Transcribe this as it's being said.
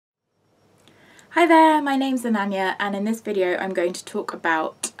Hi there, my name's Ananja, and in this video I'm going to talk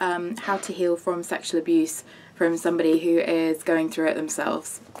about how to heal from sexual abuse from somebody who is going through it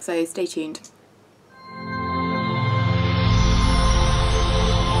themselves. So stay tuned.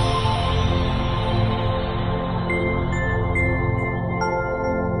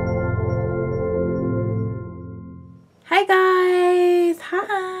 Hey guys,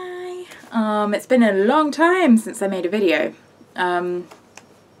 hi! It's been a long time since I made a video.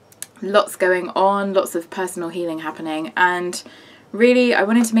 Lots going on, lots of personal healing happening, and really I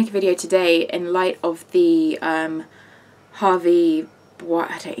wanted to make a video today in light of the Harvey,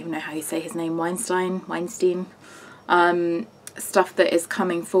 I don't even know how you say his name, Weinstein, stuff that is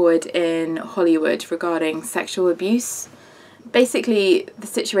coming forward in Hollywood regarding sexual abuse. Basically, the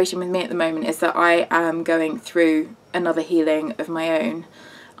situation with me at the moment is that I am going through another healing of my own.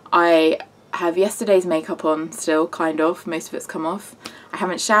 I have yesterday's makeup on still, kind of, most of it's come off. I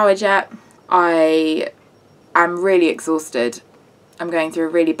haven't showered yet. I am really exhausted. I'm going through a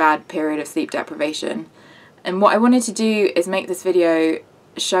really bad period of sleep deprivation. And what I wanted to do is make this video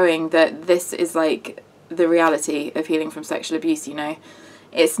showing that this is like the reality of healing from sexual abuse, you know.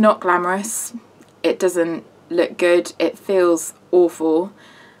 It's not glamorous. It doesn't look good. It feels awful.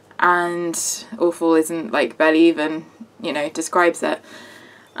 And awful isn't like barely even, you know, describes it.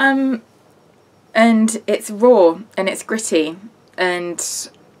 And it's raw and it's gritty, and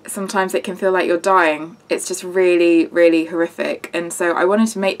sometimes it can feel like you're dying. It's just really, really horrific. And so I wanted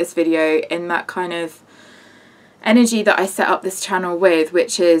to make this video in that kind of energy that I set up this channel with,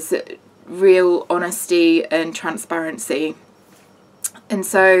 which is real honesty and transparency. And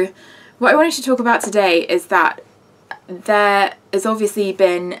so what I wanted to talk about today is that there has obviously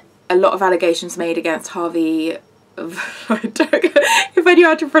been a lot of allegations made against Harvey. If I knew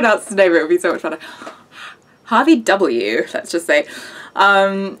how to pronounce his name, it would be so much better. Harvey W, let's just say.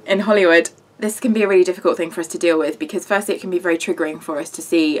 In Hollywood, this can be a really difficult thing for us to deal with, because firstly it can be very triggering for us to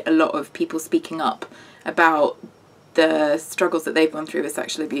see a lot of people speaking up about the struggles that they've gone through with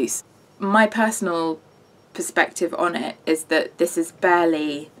sexual abuse. My personal perspective on it is that this is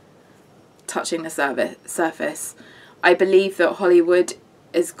barely touching the surface. I believe that Hollywood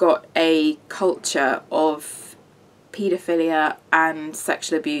has got a culture of pedophilia and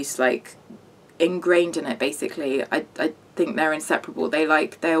sexual abuse like ingrained in it, basically. I think they're inseparable. They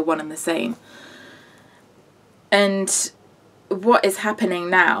are one and the same. And what is happening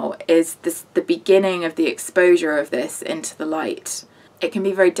now is the beginning of the exposure of this into the light. It can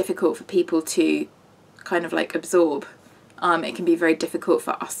be very difficult for people to kind of like absorb. It can be very difficult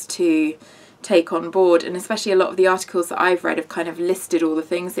for us to take on board, and especially a lot of the articles that I've read have kind of listed all the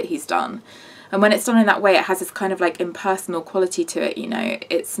things that he's done. And when it's done in that way, it has this kind of like impersonal quality to it, you know.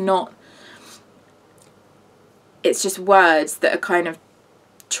 It's not, it's just words that are kind of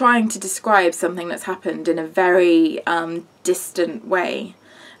trying to describe something that's happened in a very distant way.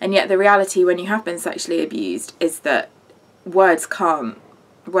 And yet the reality when you have been sexually abused is that words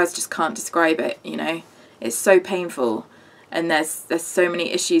just can't describe it, you know. It's so painful, and there's so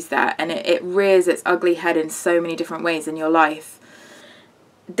many issues there, and it rears its ugly head in so many different ways in your life.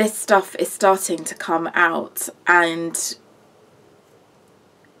 This stuff is starting to come out, and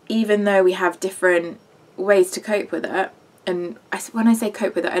even though we have different ways to cope with it, and when I say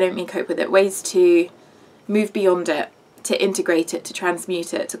cope with it, I don't mean cope with it, ways to move beyond it, to integrate it, to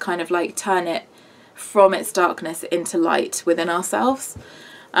transmute it, to kind of like turn it from its darkness into light within ourselves.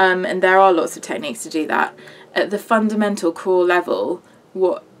 And there are lots of techniques to do that. At the fundamental core level,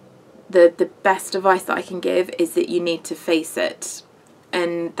 what the best advice that I can give is that you need to face it.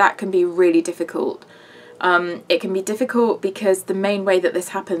 And that can be really difficult. It can be difficult because the main way that this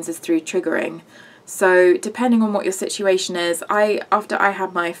happens is through triggering. So depending on what your situation is, after I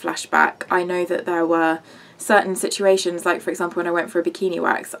had my flashback, I know that there were certain situations, like for example when I went for a bikini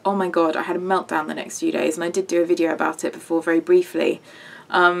wax, oh my god, I had a meltdown the next few days, and I did do a video about it before very briefly.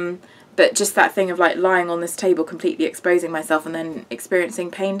 But just that thing of like lying on this table completely exposing myself and then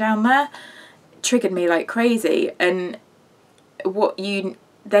experiencing pain down there triggered me like crazy. And what you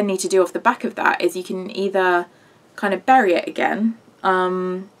then need to do off the back of that is you can either kind of bury it again,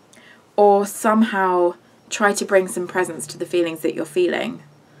 or somehow try to bring some presence to the feelings that you're feeling,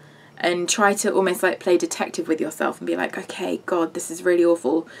 and try to almost like play detective with yourself and be like, okay, God, this is really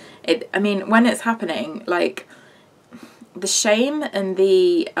awful. I mean, when it's happening, like the shame and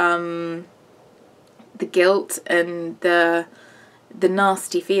the guilt and the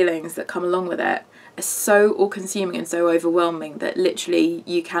nasty feelings that come along with it are so all-consuming and so overwhelming that literally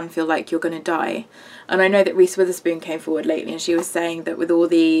you can feel like you're going to die. And I know that Reese Witherspoon came forward lately, and she was saying that with all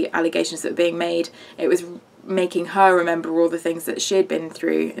the allegations that were being made, it was making her remember all the things that she had been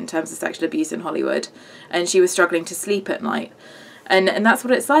through in terms of sexual abuse in Hollywood, and she was struggling to sleep at night. And that's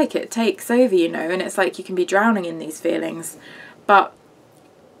what it's like. It takes over, you know, and it's like you can be drowning in these feelings, but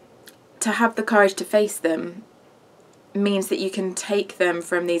to have the courage to face them means that you can take them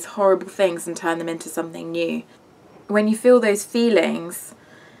from these horrible things and turn them into something new. When you feel those feelings,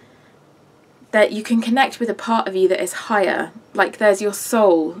 that you can connect with a part of you that is higher, like there's your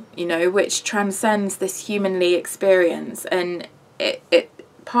soul, you know, which transcends this humanly experience, and it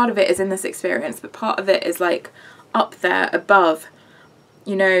part of it is in this experience, but part of it is like up there above,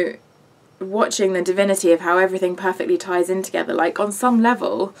 you know, watching the divinity of how everything perfectly ties in together. Like on some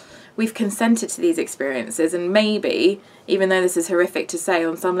level we've consented to these experiences, and maybe, even though this is horrific to say,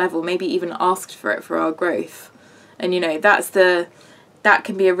 on some level maybe even asked for it for our growth. And you know, that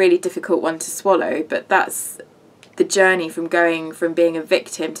can be a really difficult one to swallow, but that's the journey from going from being a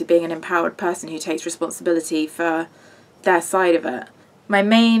victim to being an empowered person who takes responsibility for their side of it. My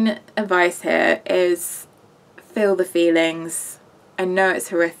main advice here is feel the feelings. I know it's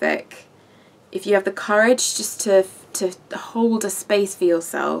horrific. If you have the courage just to hold a space for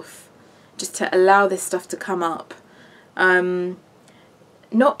yourself, just to allow this stuff to come up,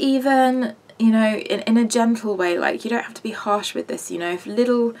 not even, you know, in a gentle way, like you don't have to be harsh with this, you know, if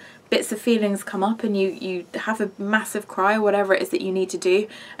little bits of feelings come up and you have a massive cry or whatever it is that you need to do,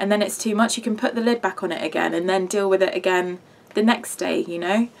 and then it's too much, you can put the lid back on it again and then deal with it again the next day, you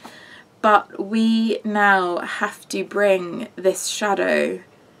know. But we now have to bring this shadow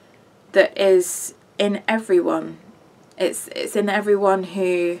that is in everyone. It's in everyone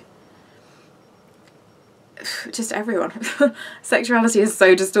who, just everyone. Sexuality is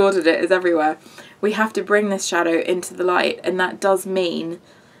so distorted, it is everywhere. We have to bring this shadow into the light, and that does mean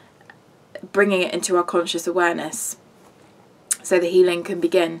bringing it into our conscious awareness so the healing can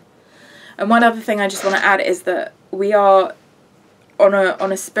begin. And one other thing I just want to add is that we are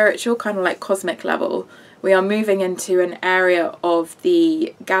on a spiritual, kind of like cosmic level, we are moving into an area of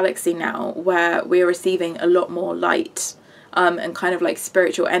the galaxy now where we are receiving a lot more light and kind of like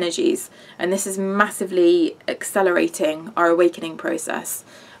spiritual energies, and this is massively accelerating our awakening process.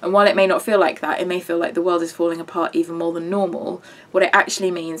 And while it may not feel like that, it may feel like the world is falling apart even more than normal, what it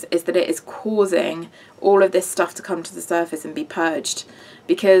actually means is that it is causing all of this stuff to come to the surface and be purged.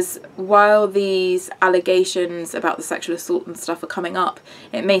 Because while these allegations about the sexual assault and stuff are coming up,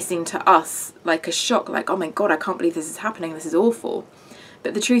 it may seem to us like a shock, like, oh my god, I can't believe this is happening, this is awful.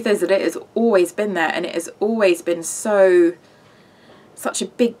 But the truth is that it has always been there, and it has always been such a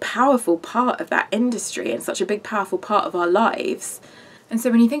big powerful part of that industry and such a big powerful part of our lives. And so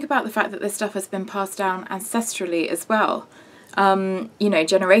when you think about the fact that this stuff has been passed down ancestrally as well, you know,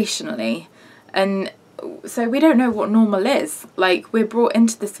 generationally, and so we don't know what normal is. Like, we're brought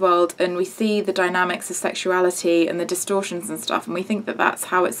into this world and we see the dynamics of sexuality and the distortions and stuff, and we think that that's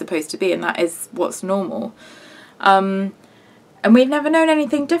how it's supposed to be and that is what's normal. And we've never known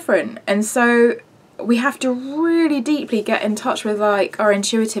anything different. And so we have to really deeply get in touch with like our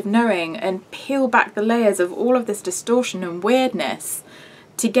intuitive knowing and peel back the layers of all of this distortion and weirdness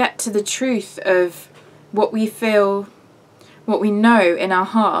to get to the truth of what we feel, what we know in our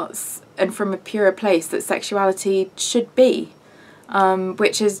hearts, and from a purer place that sexuality should be,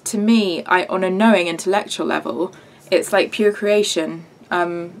 which is, to me, on a knowing intellectual level, it's like pure creation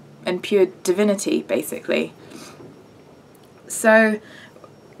and pure divinity, basically. So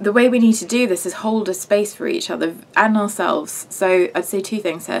the way we need to do this is hold a space for each other and ourselves. So I'd say two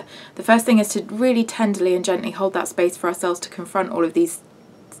things here. The first thing is to really tenderly and gently hold that space for ourselves to confront all of these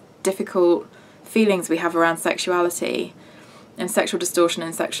difficult feelings we have around sexuality and sexual distortion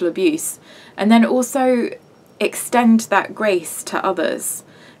and sexual abuse. And then also extend that grace to others,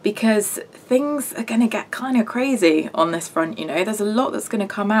 because things are going to get kind of crazy on this front, you know. There's a lot that's going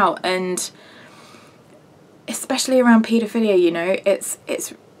to come out, and especially around paedophilia, you know,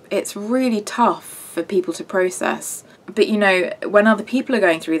 it's really tough for people to process. But you know, when other people are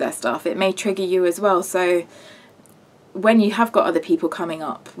going through their stuff, it may trigger you as well. So when you have got other people coming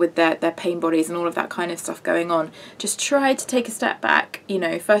up with their pain bodies and all of that kind of stuff going on, just try to take a step back. You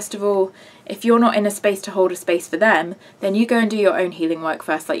know, first of all, if you're not in a space to hold a space for them, then you go and do your own healing work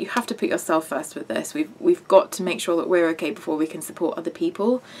first. Like, you have to put yourself first with this. We've got to make sure that we're okay before we can support other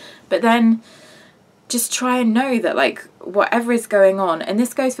people. But then just try and know that, like, whatever is going on, and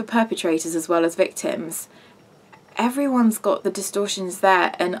this goes for perpetrators as well as victims, everyone's got the distortions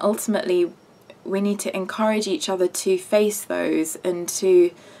there, and ultimately we need to encourage each other to face those and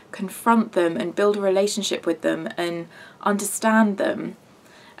to confront them and build a relationship with them and understand them.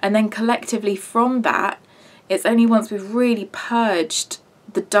 And then collectively from that, it's only once we've really purged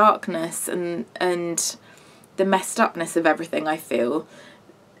the darkness and the messed upness of everything, I feel.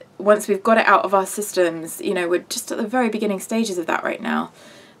 Once we've got it out of our systems, you know, we're just at the very beginning stages of that right now,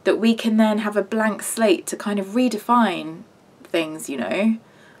 that we can then have a blank slate to kind of redefine things, you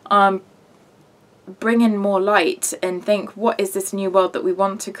know, bring in more light and think, what is this new world that we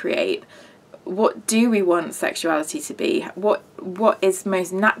want to create? What do we want sexuality to be? What is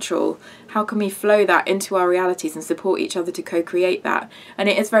most natural? How can we flow that into our realities and support each other to co-create that? And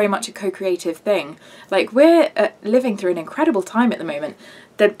it is very much a co-creative thing. Like, we're living through an incredible time at the moment.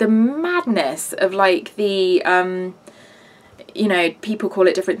 The madness of, like, the you know, people call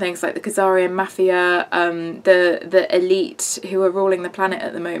it different things, like the Khazarian mafia, the elite who are ruling the planet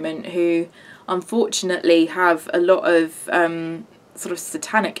at the moment, who unfortunately have a lot of sort of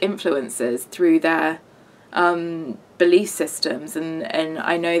satanic influences through their belief systems, and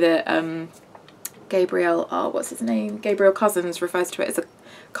I know that Gabriel, what's his name? Gabriel Cousins refers to it as a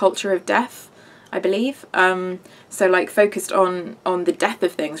culture of death, I believe. So, like, focused on the death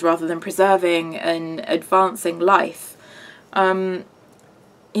of things rather than preserving and advancing life. You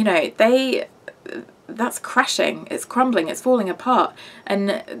know, that's crashing, it's crumbling, it's falling apart.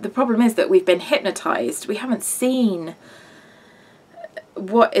 And the problem is that we've been hypnotized. We haven't seen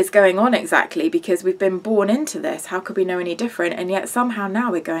what is going on exactly, because we've been born into this. How could we know any different? And yet somehow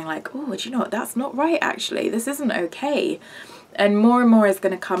now we're going like, oh, do you know what, that's not right, actually, this isn't okay. And more is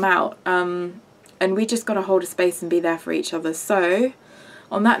going to come out, and we just got to hold a space and be there for each other. So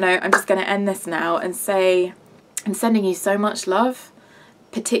on that note, I'm just going to end this now and say I'm sending you so much love,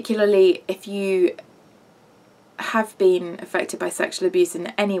 particularly if you have been affected by sexual abuse in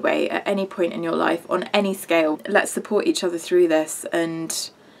any way, at any point in your life, on any scale. Let's support each other through this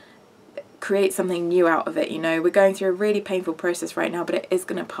and create something new out of it. You know, we're going through a really painful process right now, but it is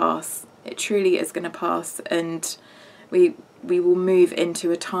going to pass. It truly is going to pass, and we will move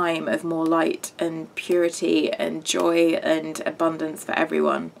into a time of more light and purity and joy and abundance for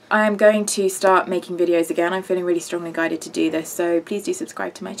everyone. I am going to start making videos again. I'm feeling really strongly guided to do this, so please do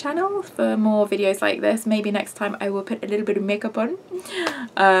subscribe to my channel for more videos like this. Maybe next time I will put a little bit of makeup on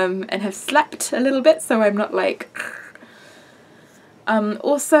and have slept a little bit, so I'm not like...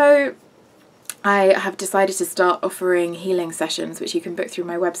 Also, I have decided to start offering healing sessions, which you can book through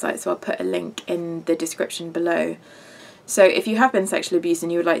my website, so I'll put a link in the description below. So if you have been sexually abused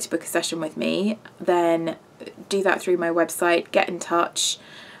and you would like to book a session with me, then do that through my website, get in touch.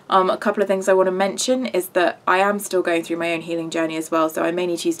 A couple of things I want to mention is that I am still going through my own healing journey as well, so I may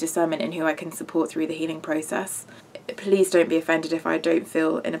need to use discernment in who I can support through the healing process. Please don't be offended if I don't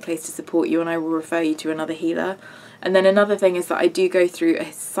feel in a place to support you, and I will refer you to another healer. And then another thing is that I do go through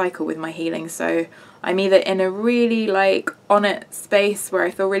a cycle with my healing, so I'm either in a really like on it space where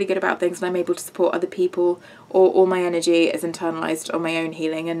I feel really good about things and I'm able to support other people, or all my energy is internalized on my own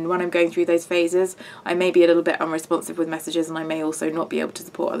healing. And when I'm going through those phases, I may be a little bit unresponsive with messages, and I may also not be able to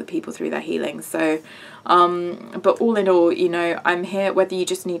support other people through their healing. So but all in all, you know, I'm here whether you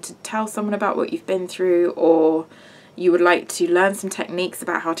just need to tell someone about what you've been through, or you would like to learn some techniques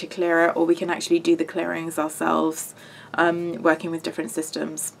about how to clear it, or we can actually do the clearings ourselves, working with different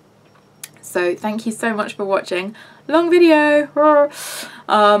systems. So thank you so much for watching. Long video.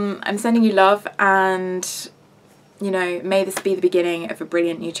 I'm sending you love, and you know, may this be the beginning of a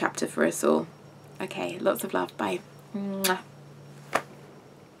brilliant new chapter for us all. Okay, lots of love. Bye. Mwah.